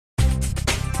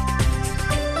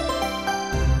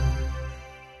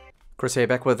Chris here,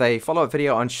 back with a follow-up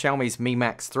video on Xiaomi's Mi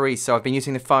Max 3. So I've been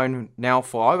using the phone now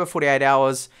for over 48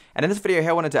 hours, and in this video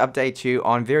here I wanted to update you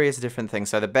on various different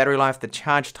things. So the battery life, the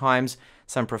charge times,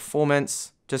 some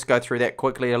performance, just go through that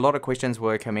quickly. A lot of questions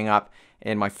were coming up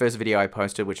in my first video I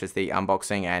posted, which is the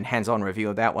unboxing and hands-on review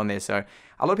of that one there. So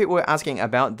a lot of people were asking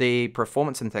about the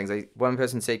performance and things. One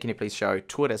person said, can you please show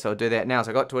Twitter? So I'll do that now. So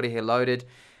I got Twitter here loaded,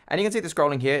 and you can see the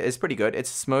scrolling here is pretty good.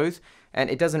 It's smooth, and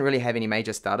it doesn't really have any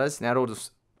major stutters. Now it all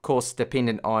just course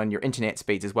dependent on your internet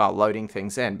speeds as well, loading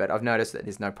things in, but I've noticed that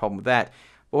there's no problem with that.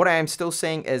 But what I am still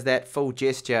seeing is that full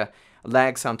gesture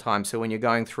lag sometimes. So when you're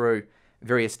going through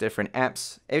various different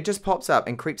apps, it just pops up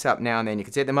and creeps up now and then. You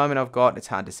can see at the moment I've got, it's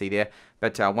hard to see there,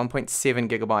 but 1.7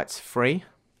 gigabytes free.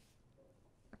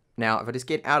 Now if I just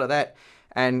get out of that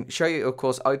and show you, of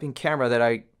course, open camera that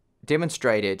I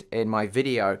demonstrated in my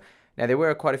video. Now, there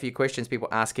were quite a few questions, people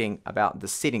asking about the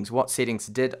settings. What settings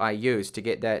did I use to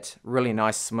get that really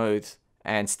nice, smooth,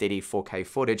 and steady 4K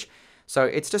footage? So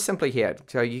it's just simply here.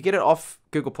 So you get it off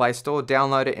Google Play Store,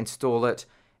 download it, install it,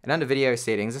 and under video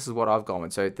settings, this is what I've gone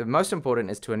with. So the most important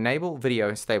is to enable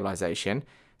video stabilization.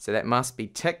 So that must be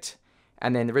ticked.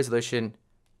 And then the resolution,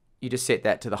 you just set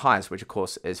that to the highest, which of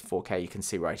course is 4K, you can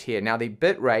see right here. Now the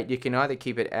bit rate, you can either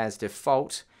keep it as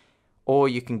default, or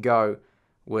you can go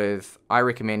with, I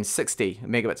recommend 60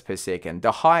 megabits per second.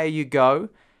 The higher you go,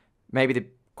 maybe the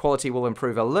quality will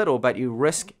improve a little, but you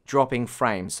risk dropping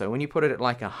frames. So when you put it at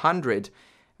like 100,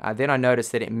 then I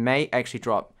noticed that it may actually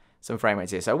drop some frame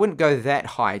rates there. So I wouldn't go that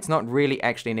high. It's not really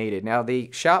actually needed. Now the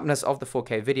sharpness of the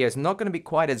 4K video is not going to be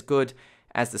quite as good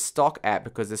as the stock app,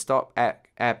 because the stock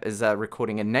app is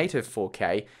recording a native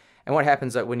 4K. And what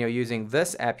happens is when you're using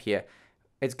this app here,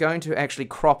 it's going to actually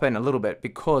crop in a little bit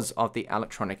because of the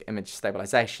electronic image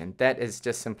stabilization. That is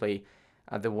just simply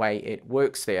the way it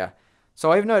works there.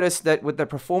 So I've noticed that with the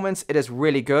performance, it is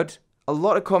really good. A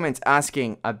lot of comments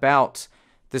asking about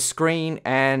the screen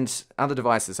and other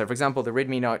devices. So for example, the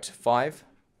Redmi Note 5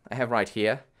 I have right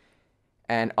here.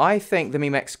 And I think the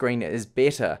Mi Max screen is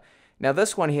better. Now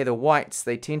this one here, the whites,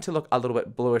 they tend to look a little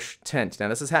bit bluish tint. Now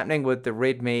this is happening with the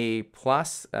Redmi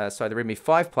Plus, the Redmi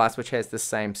 5 Plus, which has the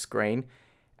same screen,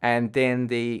 and then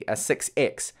the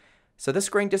 6X. So this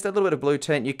screen, just a little bit of blue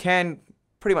tint. You can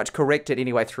pretty much correct it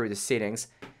anyway through the settings.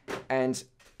 And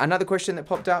another question that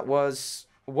popped up was,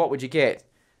 what would you get?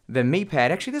 The Mi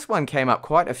Pad. Actually, this one came up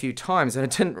quite a few times, and I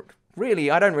don't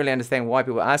really understand why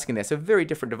people are asking this. So very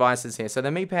different devices here. So the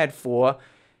Mi Pad 4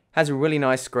 has a really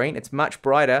nice screen. It's much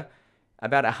brighter,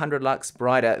 about 100 lux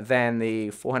brighter than the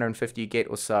 450 you get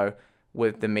or so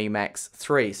with the Mi Max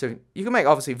 3. So you can make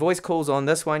obviously voice calls on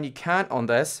this one. You can't on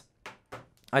this.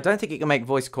 I don't think you can make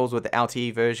voice calls with the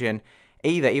LTE version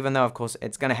either, even though of course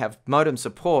it's going to have modem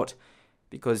support,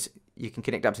 because you can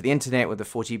connect up to the internet with the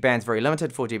 4G bands, very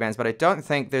limited 4G bands, but I don't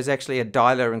think there's actually a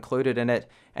dialer included in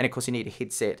it, and of course you need a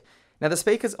headset. Now the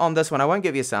speakers on this one, I won't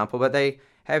give you a sample, but they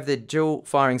have the dual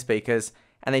firing speakers,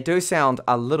 and they do sound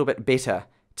a little bit better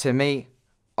to me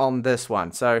on this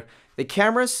one. So the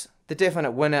cameras, the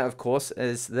definite winner, of course,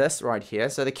 is this right here.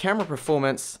 So the camera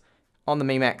performance on the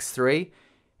Mi Max 3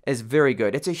 is very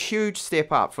good. It's a huge step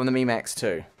up from the Mi Max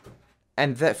 2.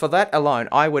 And for that alone,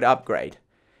 I would upgrade.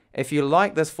 If you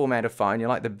like this format of phone, you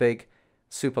like the big,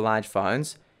 super large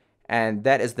phones, and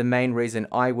that is the main reason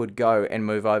I would go and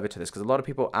move over to this, because a lot of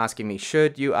people are asking me,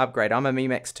 should you upgrade? I'm a Mi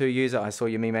Max 2 user. I saw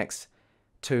your Mi Max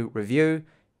 2 review.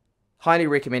 Highly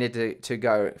recommended to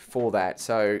go for that.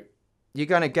 So you're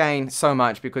going to gain so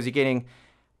much because you're getting,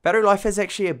 battery life is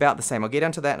actually about the same. I'll get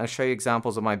into that and I'll show you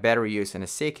examples of my battery use in a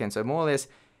second. So more or less,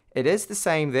 it is the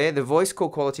same there. The voice call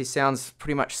quality sounds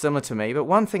pretty much similar to me, but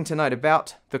one thing to note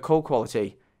about the call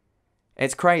quality,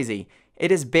 it's crazy.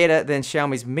 It is better than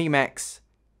Xiaomi's Mi Mix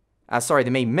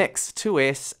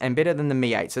 2S, and better than the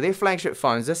Mi 8. So they're flagship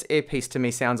phones. This earpiece to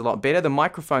me sounds a lot better. The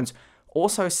microphones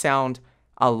also sound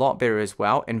a lot better as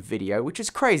well in video, which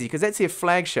is crazy because that's their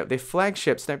flagship. Their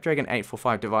flagship Snapdragon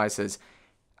 845 devices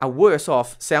are worse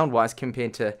off sound-wise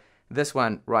compared to this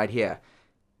one right here.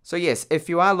 So yes, if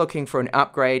you are looking for an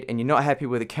upgrade and you're not happy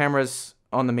with the cameras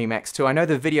on the Mi Max 2, I know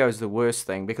the video is the worst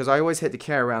thing because I always had to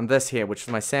carry around this here, which is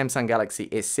my Samsung Galaxy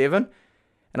S7,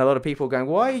 and a lot of people are going,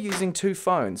 why are you using two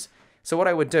phones? So what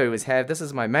I would do is have, this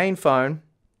is my main phone,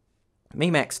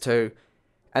 Mi Max 2,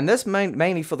 and this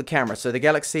mainly for the camera. So the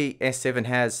Galaxy S7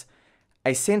 has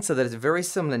a sensor that is very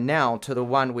similar now to the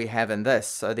one we have in this.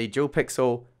 So the dual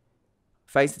pixel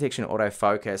face detection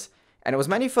autofocus. And it was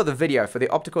mainly for the video, for the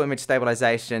optical image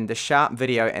stabilization, the sharp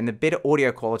video, and the better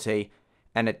audio quality,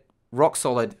 and a rock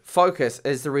solid focus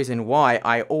is the reason why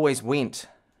I always went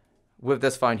with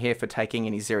this phone here for taking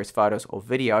any serious photos or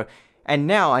video. And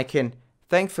now I can,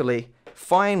 thankfully,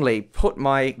 finally put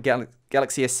my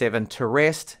Galaxy S7 to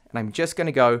rest, and I'm just going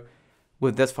to go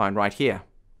with this phone right here.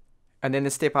 And then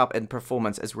the step up in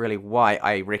performance is really why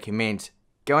I recommend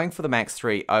going for the Max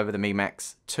 3 over the Mi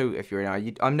Max 2 if you're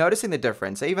I'm noticing the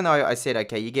difference. Even though I said,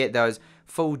 okay, you get those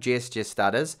full gesture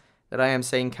stutters that I am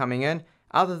seeing coming in,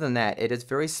 other than that, it is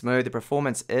very smooth. The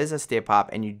performance is a step up,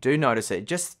 and you do notice it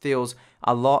just feels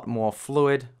a lot more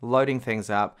fluid, loading things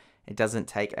up. It doesn't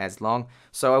take as long.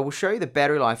 So I will show you the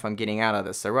battery life I'm getting out of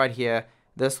this. So right here,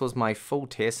 this was my full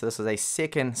test. So this is a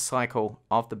second cycle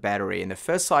of the battery. In the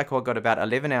first cycle, I got about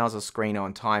 11 hours of screen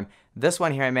on time. This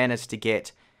one here, I managed to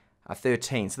get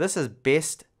 13. So this is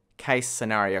best case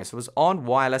scenario. So it was on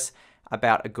wireless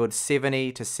about a good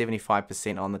 70 to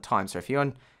 75% on the time. So if you're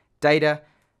on data,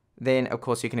 then of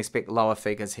course you can expect lower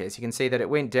figures here. So you can see that it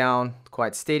went down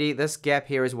quite steady. This gap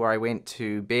here is where I went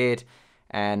to bed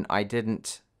and I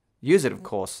didn't use it, of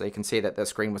course. So you can see that the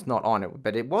screen was not on it,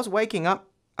 but it was waking up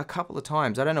a couple of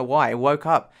times. I don't know why. It woke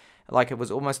up like it was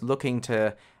almost looking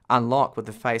to unlock with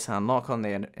the face unlock on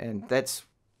there, and that's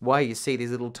why you see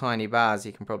these little tiny bars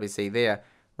you can probably see there,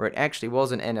 where it actually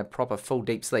wasn't in a proper full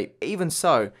deep sleep. Even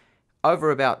so,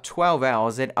 over about 12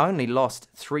 hours, it only lost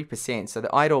 3%. So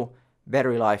the idle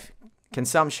battery life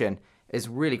consumption is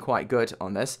really quite good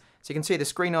on this. So you can see the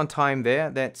screen on time there,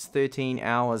 that's 13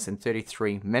 hours and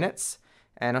 33 minutes.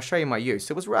 And I'll show you my use.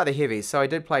 It was rather heavy, so I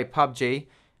did play PUBG.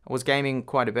 I was gaming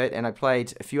quite a bit, and I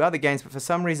played a few other games, but for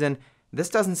some reason, this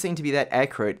doesn't seem to be that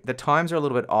accurate. The times are a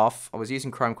little bit off. I was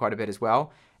using Chrome quite a bit as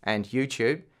well, and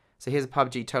YouTube. So here's a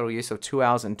PUBG total use of 2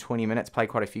 hours and 20 minutes, played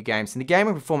quite a few games. And the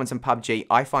gaming performance in PUBG,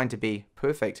 I find to be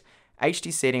perfect.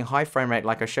 HD setting, high frame rate,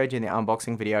 like I showed you in the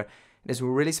unboxing video. It is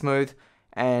really smooth,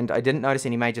 and I didn't notice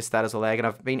any major stutters or lag, and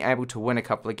I've been able to win a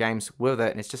couple of games with it,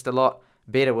 and it's just a lot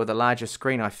better with a larger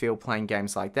screen, I feel, playing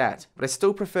games like that. But I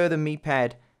still prefer the Mi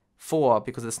Pad 4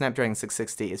 because the Snapdragon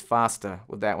 660 is faster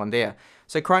with that one there.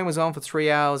 So Chrome was on for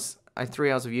 3 hours. I had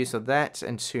 3 hours of use of that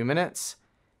in 2 minutes.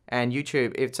 And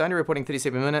YouTube, it's only reporting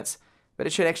 37 minutes, but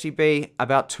it should actually be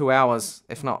about 2 hours,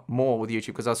 if not more, with YouTube,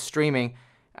 because I was streaming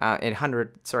at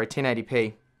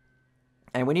 1080p.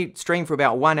 And when you stream for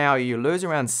about 1 hour, you lose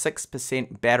around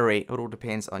 6% battery. It all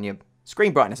depends on your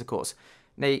screen brightness, of course.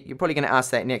 Now, you're probably going to ask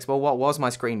that next. Well, what was my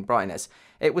screen brightness?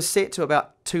 It was set to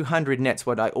about 200 nits,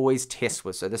 what I always test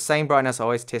with. So the same brightness I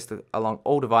always test along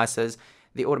all devices.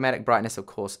 The automatic brightness, of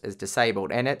course, is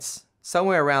disabled, and it's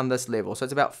somewhere around this level. So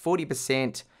it's about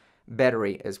 40%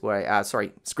 battery is where,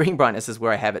 screen brightness is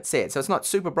where I have it set. So it's not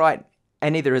super bright,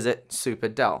 and neither is it super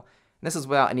dull. And this is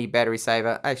without any battery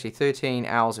saver. Actually, 13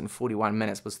 hours and 41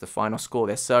 minutes was the final score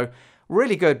there. So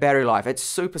really good battery life. It's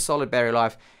super solid battery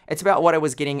life. It's about what I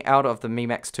was getting out of the Mi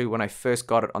Max 2 when I first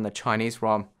got it on the Chinese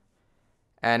ROM.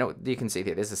 And you can see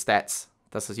there, there's the stats.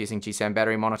 This is using G-Sound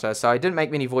battery monitor. So I didn't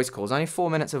make many voice calls. Only 4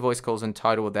 minutes of voice calls in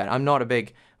total with that. I'm not a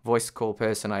big voice call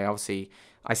person. I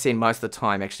send most of the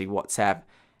time actually WhatsApp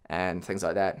and things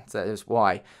like that. So that is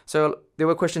why. So there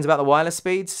were questions about the wireless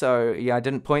speeds. So yeah, I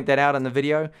didn't point that out in the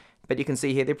video. But you can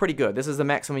see here, they're pretty good. This is the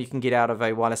maximum you can get out of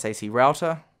a wireless AC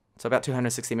router. So about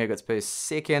 260 megabits per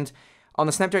second. On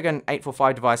the Snapdragon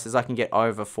 845 devices, I can get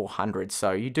over 400.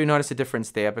 So you do notice a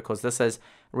difference there because this is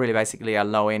really basically a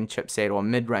low-end chipset or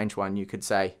mid-range one, you could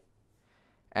say.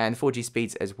 And 4G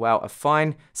speeds as well are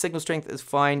fine. Signal strength is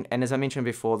fine. And as I mentioned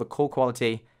before, the call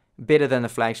quality better than the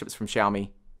flagships from Xiaomi.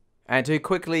 And to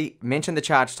quickly mention the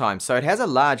charge time. So it has a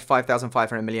large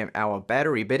 5,500 milliamp hour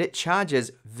battery, but it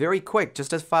charges very quick,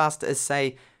 just as fast as,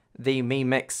 say, the Mi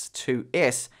Mix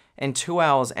 2S. In 2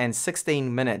 hours and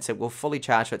 16 minutes, it will fully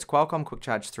charge. So it's Qualcomm Quick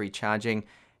Charge 3 charging,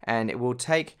 and it will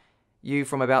take you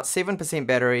from about 7%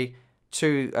 battery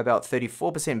to about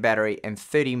 34% battery in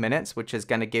 30 minutes, which is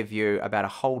going to give you about a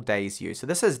whole day's use. So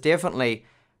this is definitely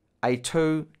a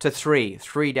 2 to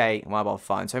 3-day mobile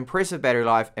phone. So impressive battery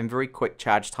life and very quick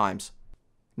charge times.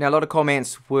 Now, a lot of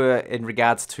comments were in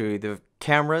regards to the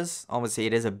cameras. Obviously,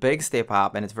 it is a big step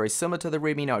up, and it's very similar to the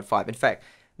Redmi Note 5. In fact,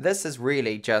 this is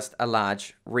really just a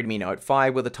large Redmi Note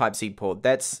 5 with a Type-C port.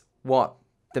 That's what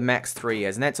the Max 3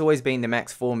 is, and that's always been the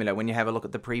Max formula when you have a look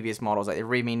at the previous models, like the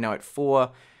Redmi Note 4,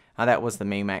 that was the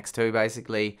Mi Max 2,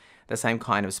 basically, the same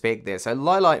kind of spec there. So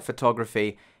low light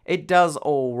photography, it does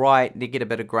all right. You get a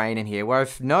bit of grain in here. Where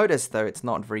I've noticed, though, it's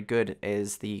not very good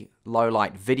is the low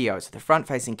light video. So the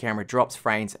front-facing camera drops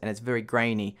frames, and it's very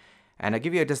grainy. And I'll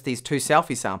give you just these two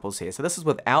selfie samples here. So this is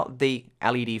without the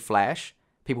LED flash.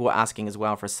 People were asking as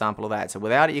well for a sample of that. So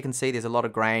without it, you can see there's a lot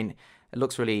of grain. It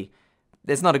looks really,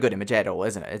 there's not a good image at all,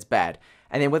 isn't it? It's bad.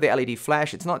 And then with the LED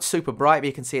flash, it's not super bright, but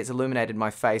you can see it's illuminated my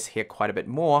face here quite a bit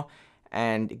more.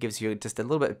 And it gives you just a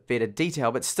little bit better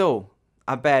detail, but still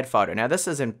a bad photo. Now this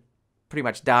is in pretty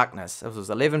much darkness. It was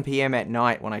 11 p.m. at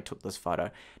night when I took this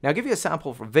photo. Now I'll give you a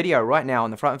sample for video right now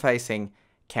on the front-facing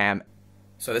cam.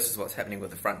 So this is what's happening with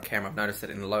the front camera. I've noticed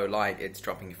that in low light it's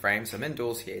dropping frames. I'm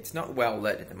indoors here. It's not well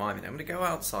lit at the moment. I'm going to go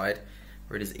outside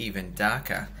where it is even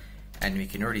darker, and we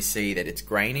can already see that it's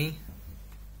grainy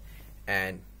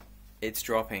and it's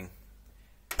dropping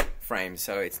frames,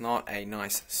 so it's not a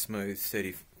nice smooth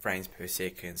 30 frames per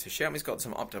second. So Xiaomi's got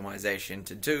some optimization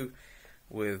to do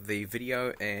with the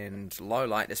video and low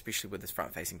light, especially with this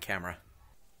front-facing camera.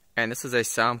 And this is a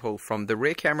sample from the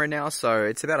rear camera now, so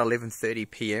it's about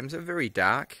 11:30 p.m, so very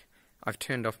dark. I've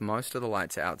turned off most of the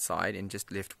lights outside and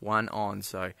just left one on,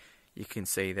 so you can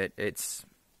see that it's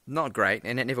not great,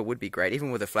 and it never would be great.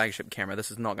 Even with a flagship camera,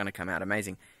 this is not going to come out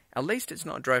amazing. At least it's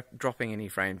not dropping any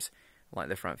frames like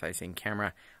the front-facing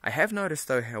camera. I have noticed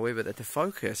though, however, that the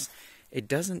focus, it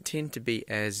doesn't tend to be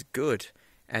as good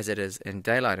as it is in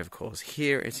daylight, of course.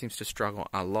 Here it seems to struggle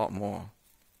a lot more.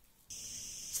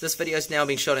 So this video is now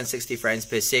being shot in 60 frames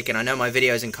per second. I know my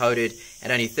video is encoded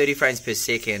at only 30 frames per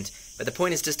second, but the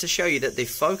point is just to show you that the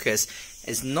focus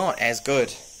is not as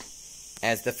good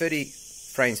as the 30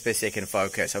 frames per second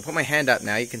focus. I'll put my hand up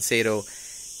now, you can see it all.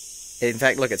 In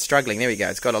fact, look, it's struggling. There we go.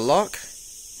 It's got a lock,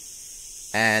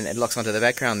 and it locks onto the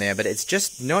background there, but it's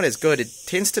just not as good. It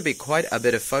tends to be quite a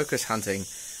bit of focus hunting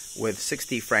with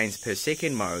 60 frames per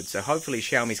second mode, so hopefully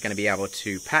Xiaomi's going to be able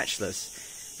to patch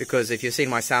this, because if you've seen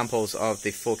my samples of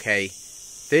the 4K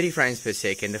 30 frames per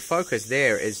second, the focus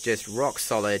there is just rock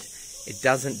solid. It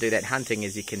doesn't do that hunting,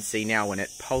 as you can see now, when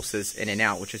it pulses in and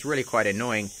out, which is really quite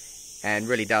annoying and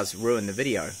really does ruin the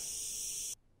video.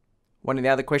 One of the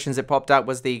other questions that popped up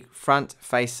was the front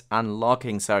face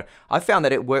unlocking. So I found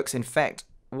that it works, in fact,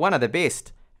 one of the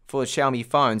best for Xiaomi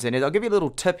phones. And I'll give you a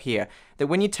little tip here, that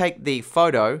when you take the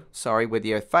photo, with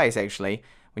your face actually,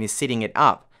 when you're setting it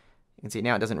up, you can see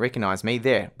now it doesn't recognize me.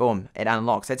 There, boom, it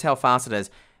unlocks. That's how fast it is.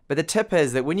 But the tip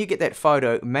is that when you get that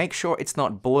photo, make sure it's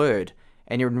not blurred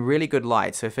and you're in really good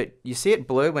light. So if you see it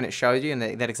blurred when it shows you, in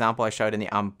that example I showed in the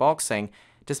unboxing,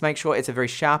 just make sure it's a very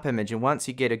sharp image, and once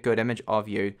you get a good image of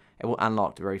you, it will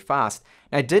unlock very fast.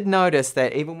 Now, I did notice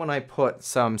that even when I put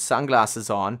some sunglasses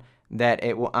on, that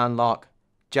it will unlock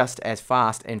just as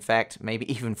fast, in fact, maybe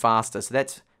even faster. So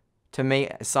that's, to me,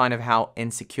 a sign of how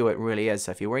insecure it really is.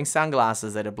 So if you're wearing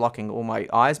sunglasses that are blocking all my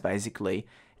eyes, basically,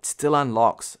 it still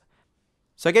unlocks.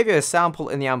 So I gave you a sample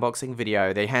in the unboxing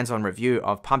video, the hands-on review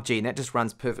of PUBG, and that just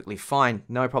runs perfectly fine,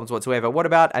 no problems whatsoever. What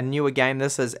about a newer game?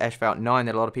 This is Asphalt 9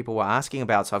 that a lot of people were asking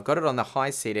about. So I've got it on the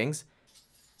high settings.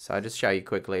 So I'll just show you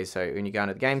quickly. So when you go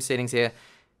into the game settings here,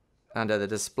 under the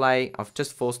display, I've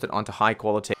just forced it onto high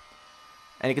quality.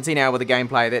 And you can see now with the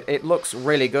gameplay that it looks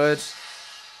really good.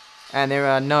 And there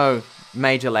are no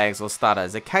major lags or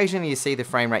stutters. Occasionally you see the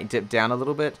frame rate dip down a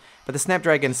little bit, but the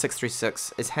Snapdragon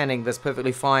 636 is handling this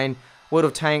perfectly fine. World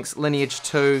of Tanks, Lineage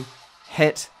 2,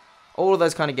 Hit, all of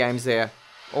those kind of games there,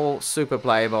 all super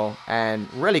playable and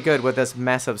really good with this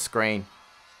massive screen.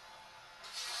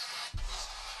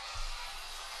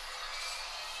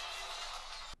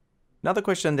 Another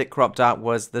question that cropped up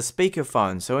was the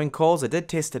speakerphone. So in calls I did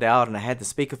test it out and I had the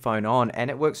speakerphone on, and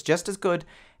it works just as good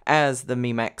as the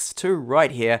Mi Max 2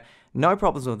 right here. No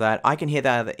problems with that. I can hear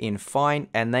the other end fine,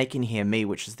 and they can hear me,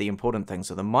 which is the important thing.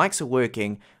 So the mics are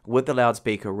working with the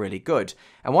loudspeaker really good.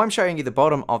 And while I'm showing you the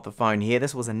bottom of the phone here,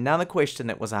 this was another question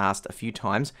that was asked a few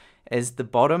times, is the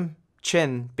bottom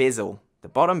chin bezel, the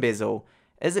bottom bezel,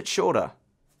 is it shorter?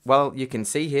 Well, you can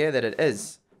see here that it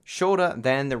is shorter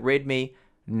than the Redmi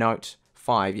Note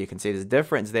 5. You can see there's a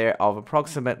difference there of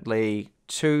approximately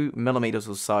 2 millimeters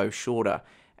or so shorter.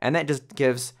 And that just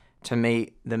gives, to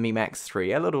me, the Mi Max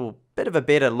 3 a little bit of a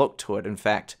better look to it, in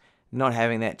fact, not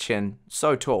having that chin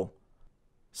so tall.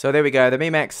 So there we go, the Mi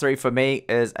Max 3 for me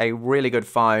is a really good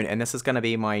phone, and this is going to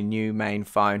be my new main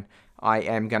phone. I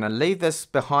am going to leave this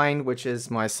behind, which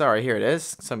is my, here it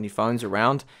is, so many phones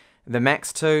around. The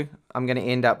Max 2, I'm going to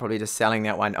end up probably just selling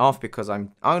that one off because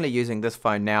I'm only using this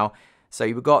phone now. So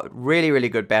you've got really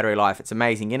good battery life. It's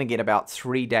amazing. You're going to get about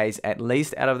 3 days at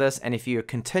least out of this, and if you're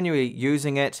continually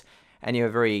using it, and you're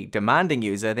a very demanding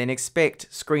user, then expect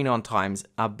screen on times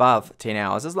above 10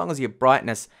 hours, as long as your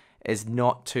brightness is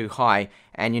not too high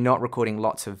and you're not recording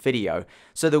lots of video.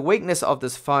 So the weakness of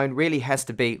this phone really has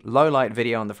to be low light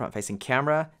video on the front facing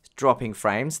camera, dropping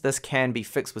frames. This can be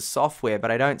fixed with software,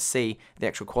 but I don't see the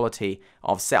actual quality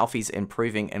of selfies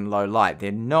improving in low light.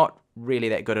 They're not really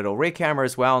that good at all. Rear camera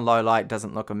as well in low light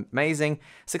doesn't look amazing.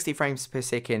 60 frames per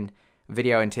second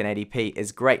video in 1080p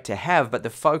is great to have, but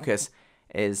the focus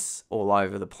is all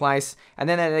over the place. And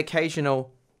then that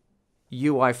occasional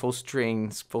UI full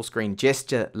screen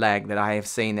gesture lag that I have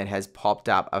seen that has popped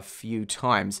up a few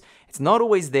times. It's not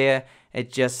always there,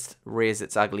 it just rears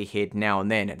its ugly head now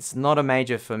and then. It's not a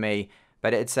major for me,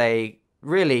 but it's a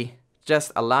really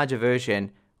just a larger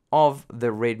version of the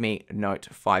Redmi Note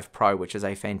 5 Pro, which is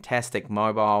a fantastic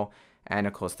mobile. And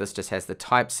of course, this just has the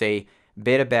Type-C,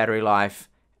 better battery life,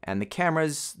 and the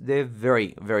cameras, they're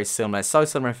very, very similar. So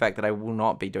similar, in fact, that I will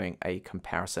not be doing a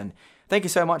comparison. Thank you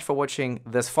so much for watching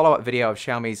this follow-up video of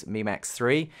Xiaomi's Mi Max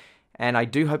 3, and I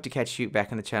do hope to catch you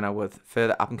back on the channel with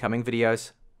further up-and-coming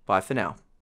videos. Bye for now.